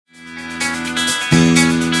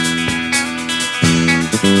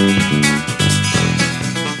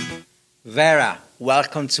Vera,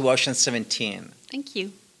 welcome to Ocean 17. Thank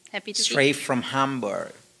you. Happy to Straight be from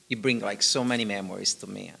Hamburg. You bring like so many memories to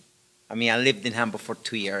me. I mean, I lived in Hamburg for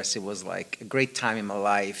 2 years. It was like a great time in my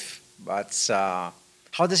life. But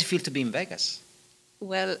how does it feel to be in Vegas?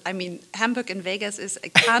 Well, I mean, Hamburg and Vegas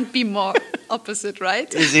it can't be more opposite,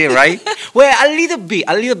 right? Is it right? Well, a little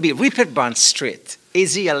bit. Reeperbahn Street.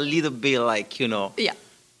 Is it a little bit like, Yeah,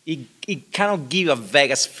 it kind of give you a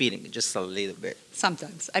Vegas feeling, just a little bit.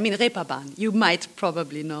 sometimes. I mean, Reeperbahn, you might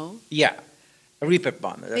probably know. Yeah.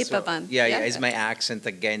 Reeperbahn. Reeperbahn. Yeah, Yeah. it's my accent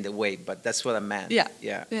again, the way, but that's what I meant. Yeah.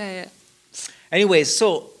 Yeah. Yeah. Anyway, so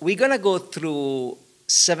we're going to go through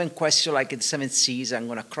 7 questions like in 7 seas. I'm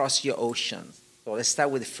going to cross your ocean. So let's start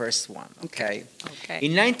with the first one, okay? Okay.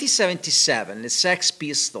 In 1977, the Sex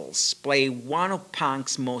Pistols played one of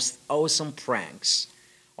punk's most awesome pranks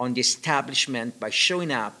on the establishment by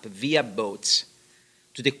showing up via boats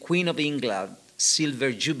to the Queen of England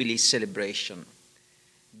Silver Jubilee celebration.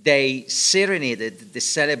 They serenaded the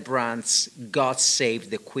celebrants' God Save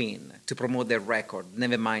the Queen to promote their record,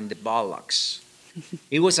 never mind the bollocks.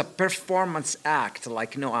 It was a performance act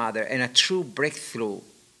like no other and a true breakthrough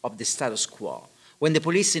of the status quo. When the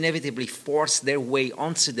police inevitably forced their way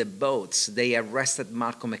onto the boats, they arrested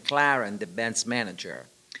Malcolm McLaren, the band's manager.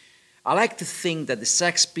 I like to think that the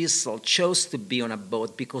Sex Pistols chose to be on a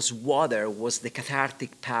boat because water was the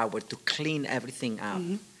cathartic power to clean everything up.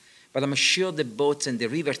 Mm-hmm. But I'm sure the boats and the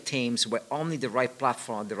River Thames were only the right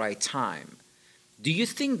platform at the right time. Do you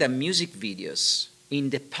think that music videos in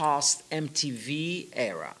the post-MTV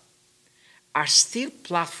era are still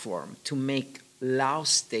platform to make loud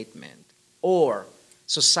statement, or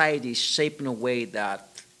society is shaped in a way that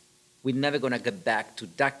we're never going to get back to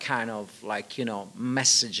that kind of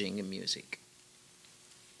messaging in music?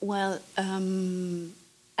 Well,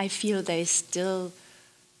 I feel there is still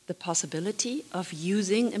the possibility of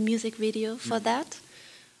using a music video for that.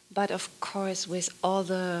 But of course, with all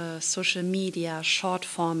the social media short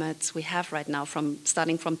formats we have right now,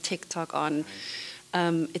 starting from TikTok on,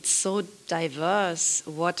 it's so diverse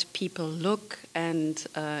what people look and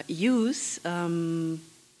use.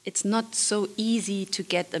 It's not so easy to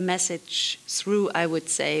get the message through, I would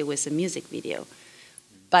say, with a music video.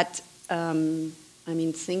 But I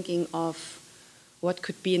mean, thinking of what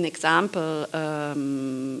could be an example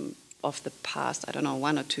of the past, I don't know,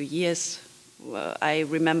 1 or 2 years. I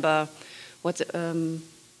remember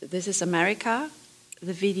This is America,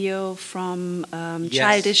 the video from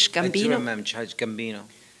Childish Gambino. I do remember Childish Gambino.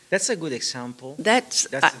 That's a good example. That's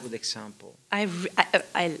a good example. I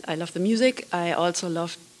love the music. I also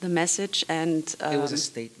love the message, and it was a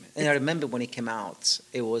statement. And I remember when it came out,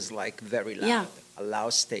 it was like very loud. Yeah. A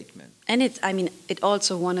loud statement. And it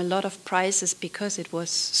also won a lot of prizes because it was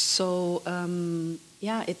so,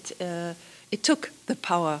 it took the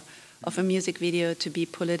power of a music video to be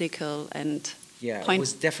political and point it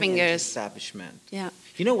was definitely an fingers. establishment. Yeah.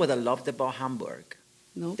 You know what I loved about Hamburg?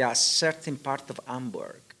 No. There are certain part of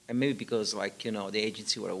Hamburg, and maybe because the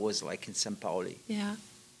agency where I was in St. Pauli, Yeah.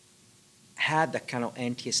 had that kind of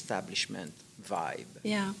anti-establishment vibe.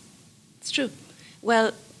 Yeah, it's true.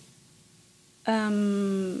 Well,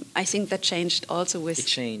 I think that changed also with... It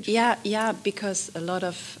changed. Yeah, because a lot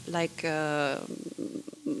of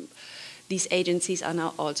these agencies are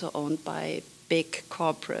now also owned by big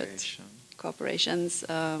corporations.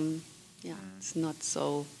 It's not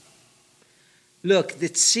so... Look, the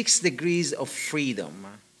 6 degrees of freedom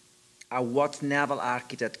are what naval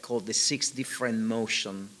architects call the 6 different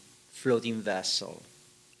motion floating vessel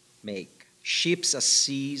make. Ships at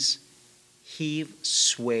seas heave,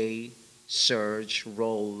 sway, surge,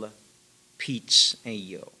 roll, pitch, and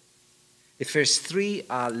yaw. The first 3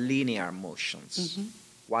 are linear motions,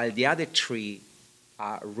 while the other 3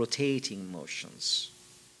 are rotating motions.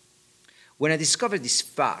 When I discovered this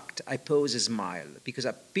fact, I paused and smiled because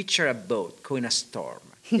I picture a boat caught in a storm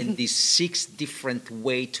and these 6 different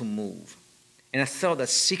ways to move. And I thought that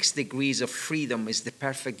 6 degrees of freedom is the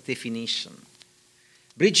perfect definition.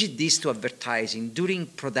 Bridget this to advertising. During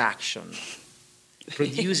production,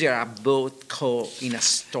 producers are both caught in a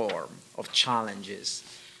storm of challenges.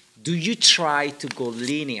 Do you try to go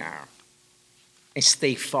linear and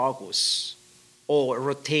stay focused, or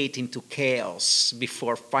rotate into chaos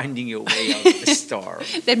before finding your way out of the storm?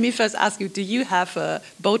 Let me first ask you, do you have a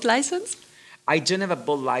boat license? I don't have a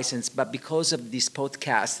boat license, but because of this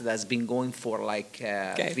podcast that has been going for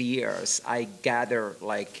 3 years, I gather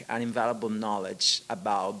an invaluable knowledge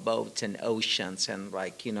about boats and oceans, and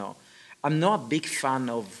I'm not a big fan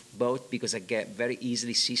of boat because I get very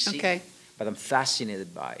easily seasick, but I'm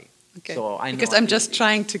fascinated by it. Okay. So I know because I'm just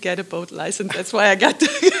trying to get a boat license. That's why I got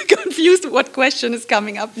confused what question is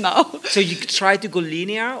coming up now. So you try to go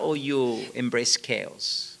linear or you embrace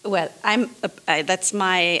chaos? Well,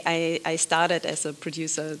 I started as a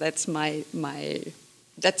producer. That's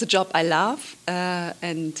that's a job I love,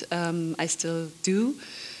 and I still do.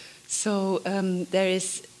 So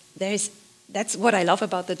that's what I love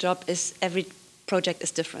about the job is every project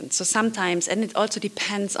is different. So sometimes, and it also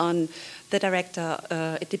depends on the director.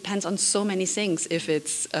 It depends on so many things.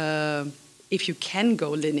 If you can go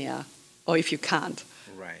linear or if you can't.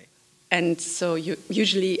 Right. And so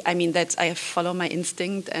usually, I mean, I follow my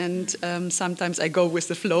instinct, and sometimes I go with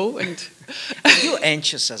the flow. And Are you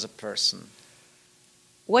anxious as a person?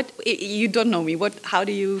 what you don't know me? How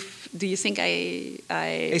do you think I?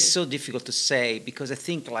 It's so difficult to say because I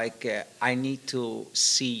think like I need to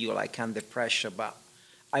see you like under pressure, but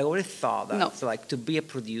I always thought that like to be a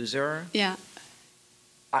producer. Yeah.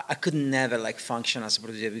 I could never like function as a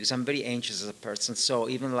producer because I'm very anxious as a person. So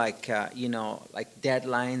even like like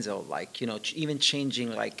deadlines or like even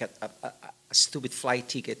changing like a stupid flight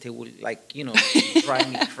ticket, it would like drive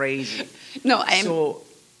me crazy. No,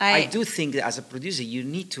 I do think that as a producer, you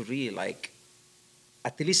need to really like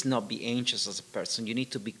at least not be anxious as a person. You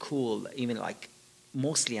need to be cool, even like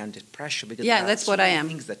mostly under pressure because that's what I am.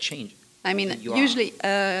 Things that change. I mean, usually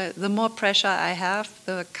the more pressure I have,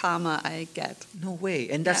 the calmer I get. No way.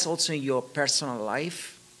 And that's also in your personal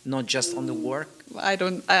life, not just on the work? I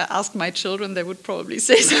ask my children, they would probably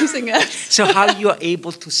say something else. So how you are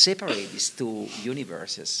able to separate these two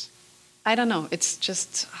universes? I don't know. It's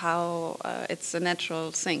just how it's a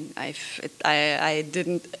natural thing. I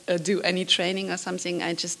didn't do any training or something.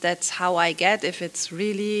 That's how I get. If it's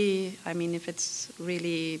really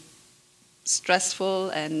stressful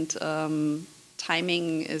and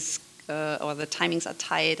timing is or the timings are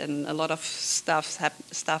tight and a lot of stuff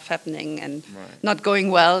happening and not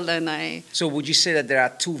going well, then So would you say that there are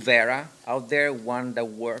two Vera out there, one that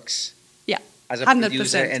works as a 100%.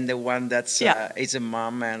 producer and the one that's is a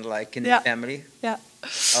mom and like in the family? Yeah.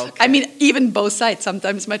 Okay. I mean, even both sides.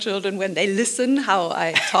 Sometimes my children, when they listen how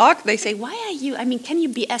I talk, they say, "Why are you? I mean, can you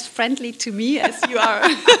be as friendly to me as you are?"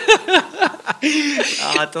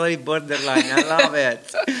 Totally borderline. I love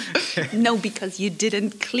it. No, because you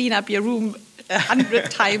didn't clean up your room 100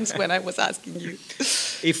 times when I was asking you.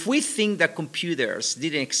 If we think that computers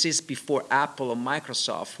didn't exist before Apple or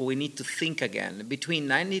Microsoft, we need to think again. Between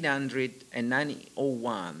 1900 and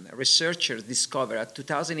 1901, researchers discovered a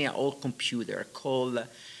 2,000-year-old computer called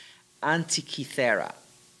Antikythera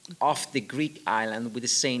off the Greek island with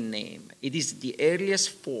the same name. It is the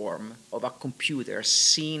earliest form of a computer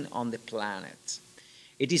seen on the planet.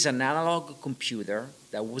 It is an analog computer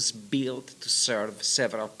that was built to serve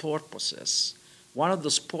several purposes. One of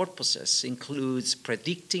those purposes includes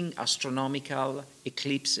predicting astronomical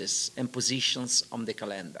eclipses and positions on the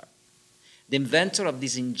calendar. The inventor of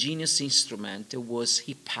this ingenious instrument was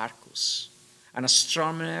Hipparchus, an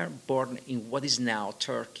astronomer born in what is now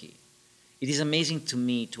Turkey. It is amazing to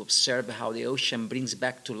me to observe how the ocean brings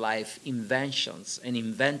back to life inventions and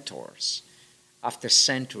inventors after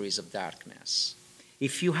centuries of darkness.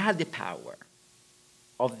 If you had the power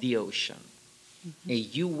of the ocean,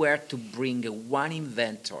 and you were to bring one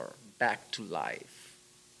inventor back to life,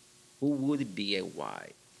 who would it be and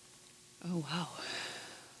why? Oh, wow.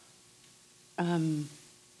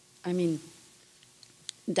 I mean,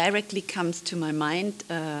 directly comes to my mind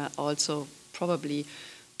also probably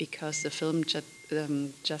because the film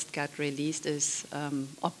just got released is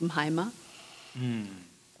Oppenheimer.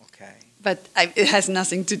 Okay. But it has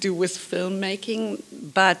nothing to do with filmmaking,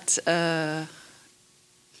 but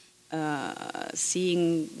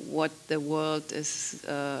seeing what the world is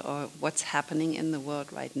or what's happening in the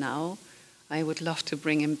world right now, I would love to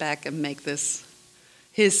bring him back and make this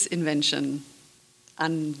his invention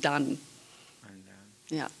undone.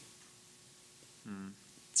 Yeah.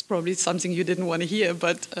 It's probably something you didn't want to hear,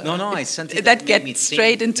 but no, it's something that gets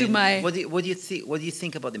straight into my. What do you think? What do you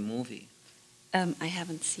think about the movie? I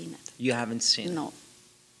haven't seen it. You haven't seen it? No.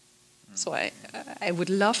 So I would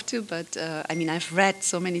love to, but I mean, I've read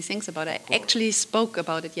so many things about it. I actually spoke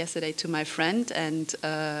about it yesterday to my friend, and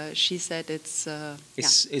she said it's worth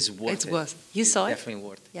it. It's worth. You saw it? Definitely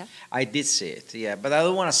worth it. Yeah. I did see it, yeah, but I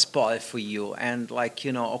don't want to spoil it for you. And like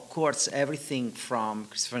of course, everything from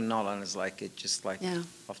Christopher Nolan is like just like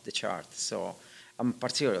off the chart. So I'm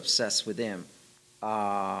particularly obsessed with him.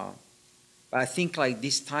 But I think like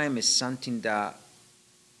this time is something that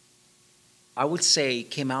I would say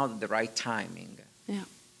came out at the right timing. Yeah.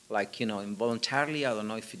 Like, involuntarily, I don't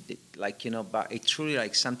know if it did, like, but it's truly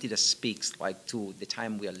like something that speaks like to the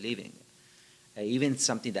time we are living. even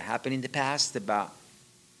something that happened in the past, but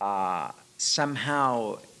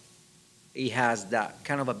somehow he has that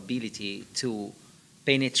kind of ability to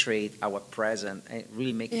penetrate our present and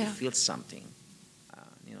really make you feel something,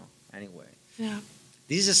 anyway. Yeah.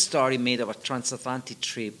 This is a story made of a transatlantic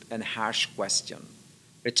trip and a harsh question.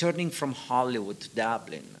 Returning from Hollywood to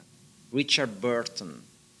Dublin, Richard Burton,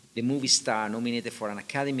 the movie star nominated for an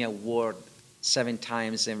Academy Award 7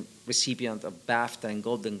 times and recipient of BAFTA and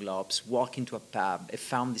Golden Globes, walked into a pub and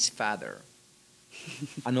found his father,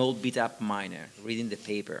 an old beat-up miner, reading the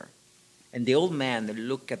paper. And the old man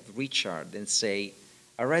looked at Richard and say,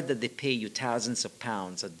 "I read that they pay you thousands of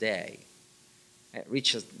pounds a day." And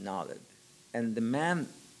Richard nodded. And the man,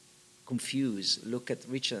 confused, looked at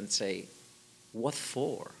Richard and say, "What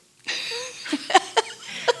for?"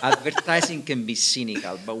 Advertising can be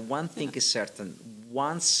cynical, but one thing is certain.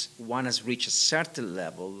 Once one has reached a certain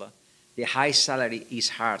level, the high salary is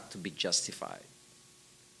hard to be justified.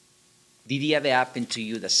 Did it ever happen to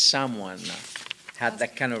you that someone had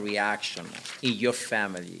that kind of reaction in your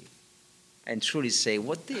family and truly say,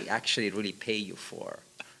 what they actually really pay you for?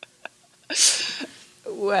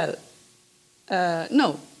 Well,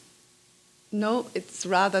 no. No, it's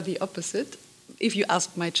rather the opposite. If you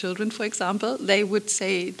ask my children, for example, they would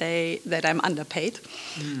say that I'm underpaid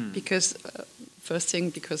because, first thing,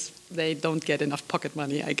 because they don't get enough pocket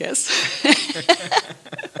money, I guess.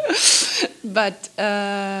 But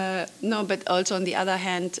no, but also on the other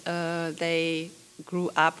hand, they grew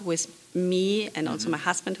up with me and also my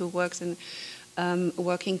husband who works in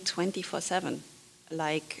working 24/7.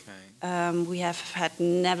 Like we have had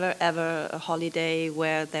never ever a holiday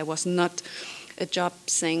where there was not a job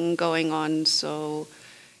thing going on. So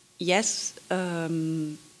yes.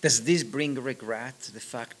 Does this bring regret, the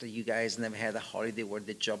fact that you guys never had a holiday where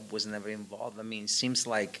the job was never involved? I mean, it seems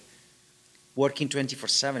like working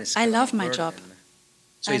 24/7 is I love my job.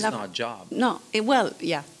 So it's not a job. No, well,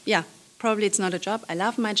 yeah. Probably it's not a job. I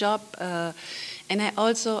love my job, and I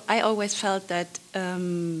always felt that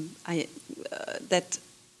that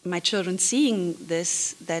my children seeing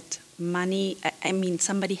this, that money. I mean,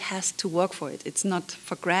 somebody has to work for it. It's not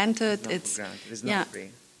for granted. It's not free.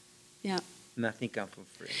 Yeah. Nothing comes for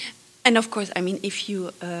free. And of course, I mean, if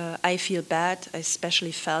you, I feel bad. I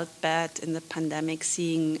especially felt bad in the pandemic,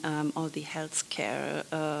 seeing all the healthcare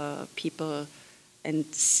people, and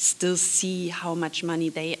still see how much money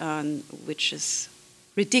they earn, which is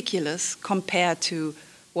ridiculous compared to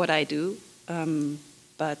what I do.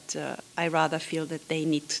 But I rather feel that they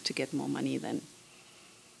need to get more money than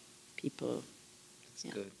people. That's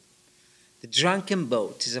good. The Drunken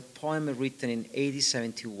Boat is a poem written in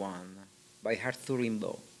 1871 by Arthur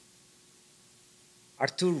Rimbaud.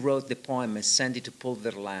 Arthur wrote the poem and sent it to Paul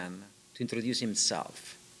Verlaine to introduce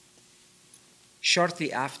himself.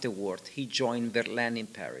 Shortly afterward, he joined Verlaine in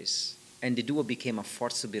Paris, and the duo became a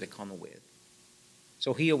force to be reckoned with.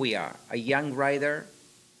 So here we are, a young writer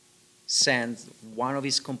sends one of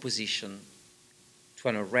his compositions to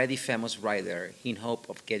an already famous writer in hope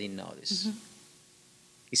of getting noticed.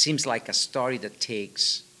 It seems like a story that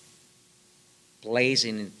takes place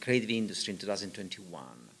in the creative industry in 2021,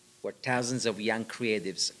 where thousands of young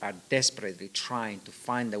creatives are desperately trying to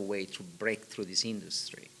find a way to break through this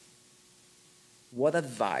industry. What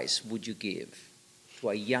advice would you give to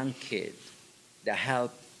a young kid to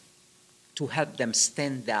help them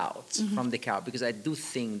stand out from the crowd? Because I do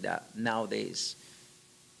think that nowadays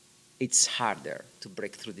it's harder to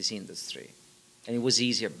break through this industry, and it was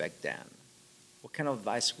easier back then. What kind of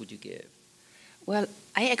advice would you give? Well,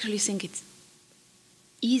 I actually think it's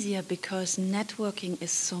easier because networking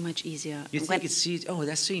is so much easier. You think it's easy? Oh,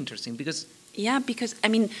 that's so interesting because... Yeah, because, I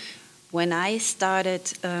mean, when I started,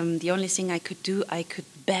 the only thing I could do, I could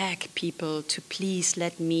beg people to please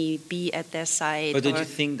let me be at their side. But don't you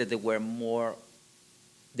think that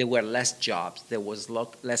there were less jobs, there was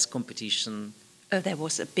less competition? There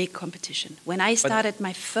was a big competition. When I started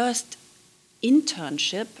my first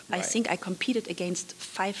internship, I think I competed against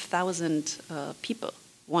 5,000 people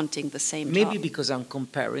wanting the same job. Maybe because I'm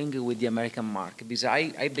comparing with the American market, because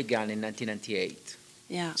I began in 1998.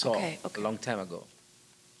 Yeah, so okay. A long time ago.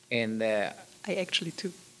 And I actually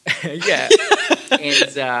too. Yeah.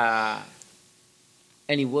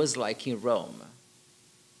 And it was like in Rome.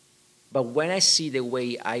 But when I see the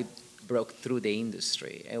way I broke through the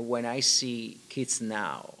industry, and when I see kids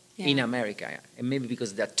now in America, and maybe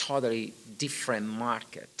because they're totally different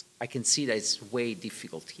market, I can see that it's way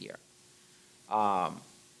difficult here.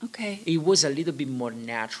 Okay. It was a little bit more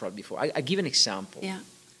natural before. I give an example. Yeah.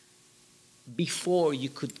 Before you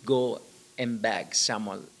could go and beg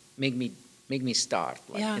someone, make make me start.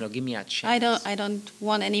 Like, Yeah. give me a chance. I don't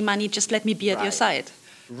want any money. Just let me be at your Right. side.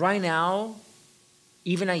 Right now,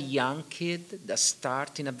 even a young kid that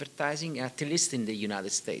starts in advertising, at least in the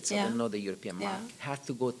United States, I Yeah. don't know the European Yeah. market, has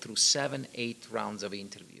to go through 7, 8 rounds of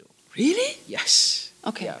interview. Really? Yes.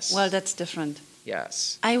 Okay. Yes. Well, that's different.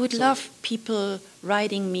 Yes. I would So- love people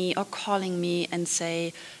writing me or calling me and say,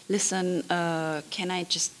 listen, can I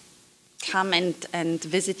just come and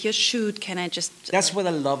visit your shoot? Can I just... That's what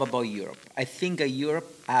I love about Europe. I think Europe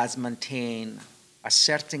has maintained a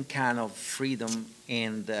certain kind of freedom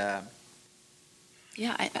and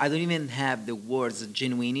yeah, I don't even have the words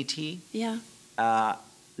genuinity, yeah,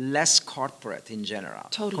 less corporate in general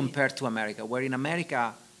Totally. compared to America, where in America,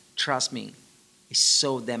 trust me, it's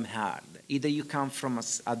so damn hard. Either you come from an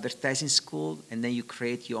advertising school and then you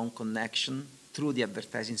create your own connection through the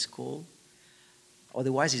advertising school.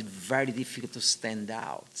 Otherwise, it's very difficult to stand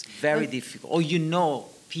out. Very difficult. Or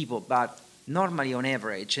people, but normally on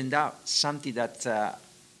average, and that's something that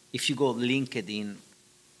if you go LinkedIn,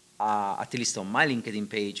 at least on my LinkedIn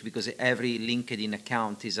page, because every LinkedIn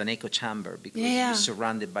account is an echo chamber because Yeah. you're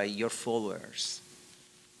surrounded by your followers.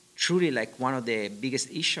 Truly, like one of the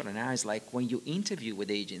biggest issues right now is like when you interview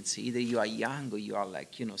with agency, either you are young or you are like,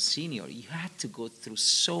 senior, you had to go through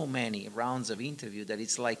so many rounds of interview that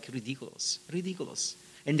it's like ridiculous.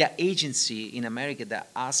 And the agency in America that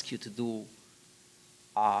ask you to do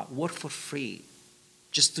work for free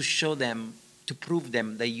just to show them, to prove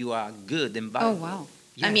them that you are good and Oh, valuable. wow.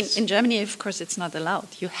 Yes. I mean, in Germany, of course, it's not allowed.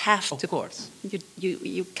 You have Of to. course.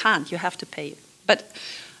 You can't. You have to pay. But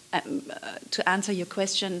to answer your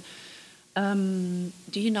question,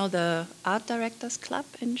 do you know the Art Directors Club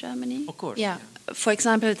in Germany? Of course, Yeah. For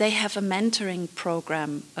example, they have a mentoring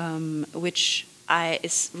program which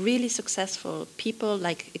is really successful. People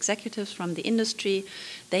like executives from the industry,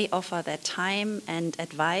 they offer their time and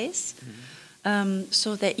advice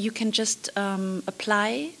so that you can just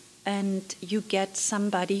apply and you get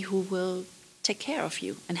somebody who will take care of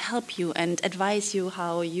you and help you and advise you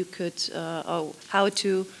how you could or how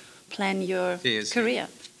to plan your career.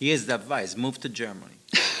 Here's the advice: move to Germany.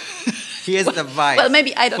 Here's the advice. Well,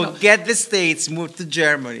 maybe I don't know. Forget the States, move to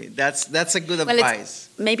Germany. That's a good advice.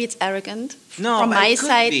 Maybe it's arrogant. No, from but my it could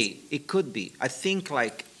side. be. It could be. I think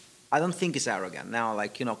I don't think it's arrogant. Now,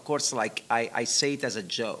 of course, I say it as a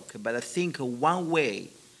joke, but I think one way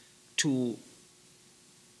to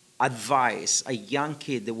advise a young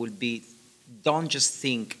kid that will be, don't just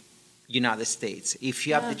think United States. If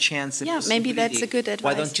you have the chance, the maybe that's possibility, a good advice.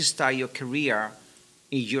 why don't you start your career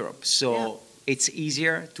in Europe? So it's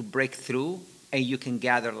easier to break through and you can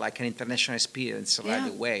gather like an international experience right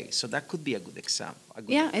away. So that could be a good example.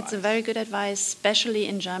 It's a very good advice, especially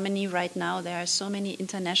in Germany right now. There are so many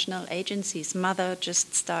international agencies. Mother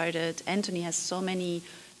just started. Anthony has so many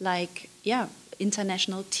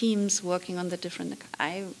international teams working on the different.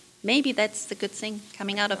 Maybe that's the good thing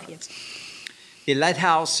coming out of here. The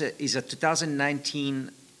Lighthouse is a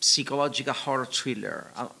 2019 psychological horror thriller.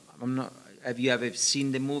 Have you ever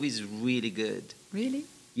seen the movie? It's really good. Really?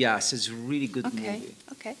 Yes, it's a really good movie.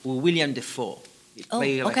 Okay. With William Dafoe. He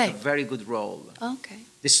played a very good role. Okay.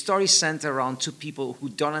 The story centers around two people who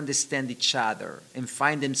don't understand each other and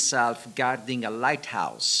find themselves guarding a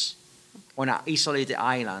lighthouse on an isolated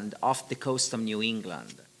island off the coast of New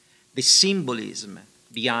England. The symbolism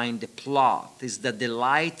behind the plot is that the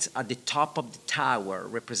light at the top of the tower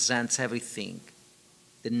represents everything,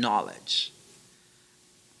 the knowledge.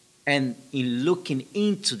 And in looking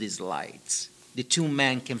into these lights, the two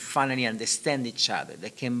men can finally understand each other. They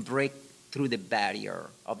can break through the barrier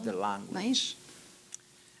of the language. Nice.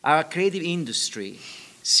 Our creative industry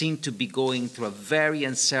seems to be going through a very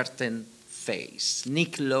uncertain phase.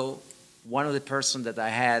 Nick Lowe, one of the persons that I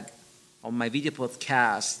had on my video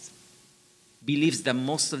podcast, believes that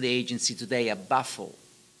most of the agencies today are baffled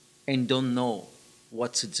and don't know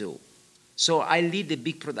what to do. So I lead the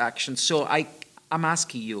big production. So I'm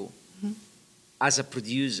asking you, as a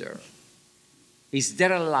producer, is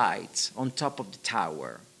there a light on top of the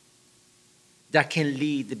tower that can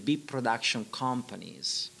lead the big production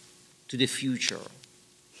companies to the future,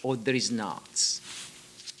 or there is not?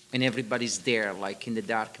 And everybody's there like in the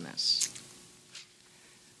darkness.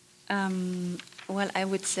 Well, I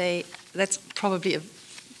would say that's probably a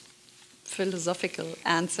philosophical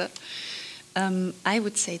answer. I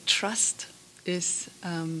would say trust is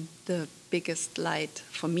the biggest light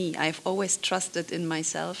for me. I've always trusted in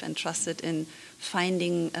myself and trusted in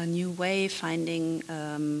finding a new way, finding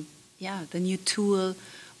the new tool.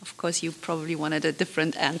 Of course, you probably wanted a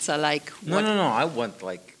different answer, like what? No. I want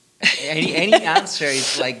like any answer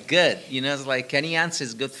is like good. It's like any answer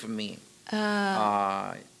is good for me.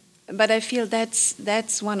 but I feel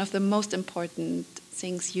that's one of the most important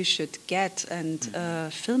things you should get, and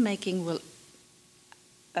filmmaking will,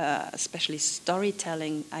 especially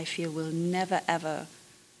storytelling, I feel will never ever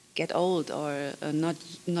get old or not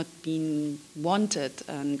being wanted,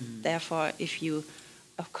 and therefore, if you,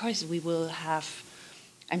 of course, we will have.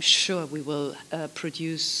 I'm sure we will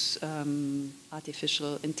produce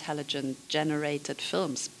artificial intelligent generated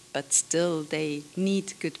films, but still they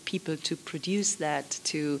need good people to produce that,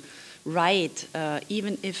 to write,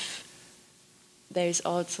 even if there is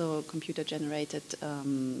also computer generated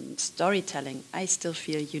storytelling. I still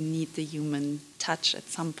feel you need the human touch at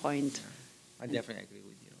some point. Yeah, I definitely agree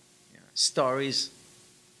with you. Yeah. Stories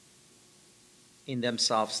in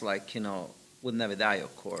themselves, like, will never die,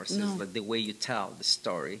 of course. No. It's like the way you tell the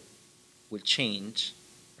story will change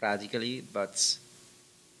radically, but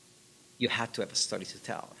you have to have a story to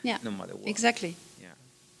tell, no matter what. Exactly. Yeah.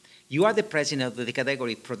 You are the president of the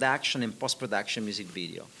category Production and Post-Production Music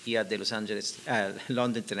Video here at the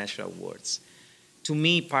London International Awards. To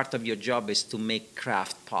me, part of your job is to make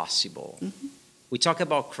craft possible. We talk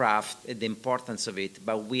about craft and the importance of it,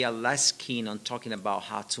 but we are less keen on talking about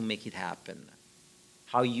how to make it happen.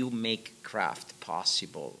 How you make craft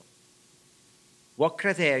possible. What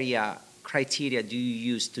criteria do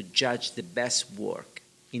you use to judge the best work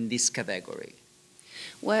in this category?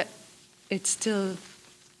 Well, it's a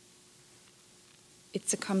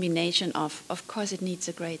combination of course it needs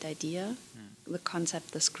a great idea, the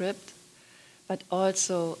concept, the script, but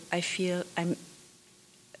also I feel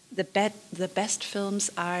the best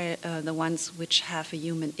films are the ones which have a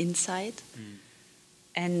human insight.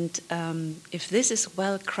 And if this is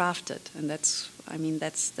well crafted, and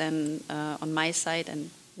that's then on my side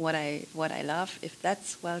and what I love. If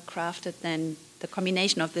that's well crafted, then the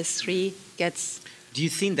combination of these three gets. Do you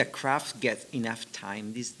think that craft gets enough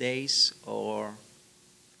time these days, or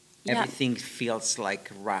everything feels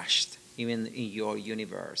like rushed, even in your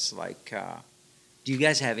universe? Like, do you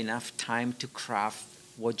guys have enough time to craft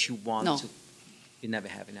what you want? No. You never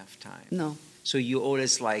have enough time. No. So you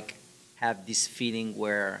always like have this feeling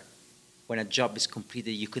where when a job is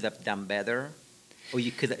completed, you could have done better, or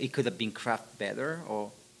it could have been crafted better,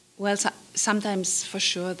 or. Well, sometimes for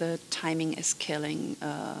sure the timing is killing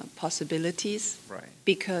possibilities. Right.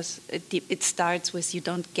 Because it starts with you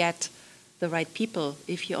don't get the right people.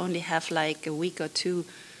 If you only have like a week or two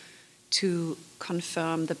to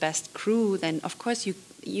confirm the best crew, then of course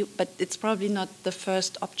but it's probably not the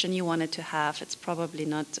first option you wanted to have. It's probably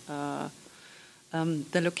not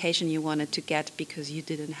the location you wanted to get because you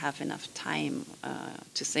didn't have enough time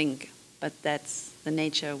to think. But that's the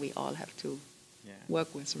nature we all have to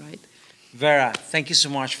work with, right? Vera, thank you so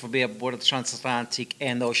much for being aboard the Transatlantic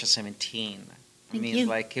and Ocean 17. Thank you.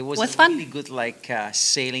 Like it was fun. Really good, like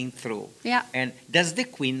sailing through. Yeah. And does the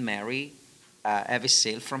Queen Mary ever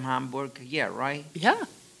sail from Hamburg? Yeah, right. Yeah.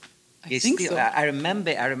 I think so. I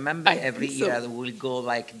remember every year we'll go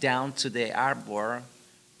like down to the harbor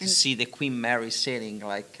to see the Queen Mary sailing,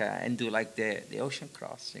 like and do like the ocean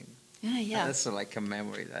crossing. Yeah. That's like a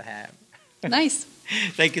memory that I have. Nice.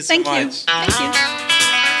 Thank you so much. Thank you.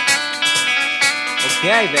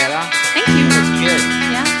 Okay, Vera. Thank you. That's good.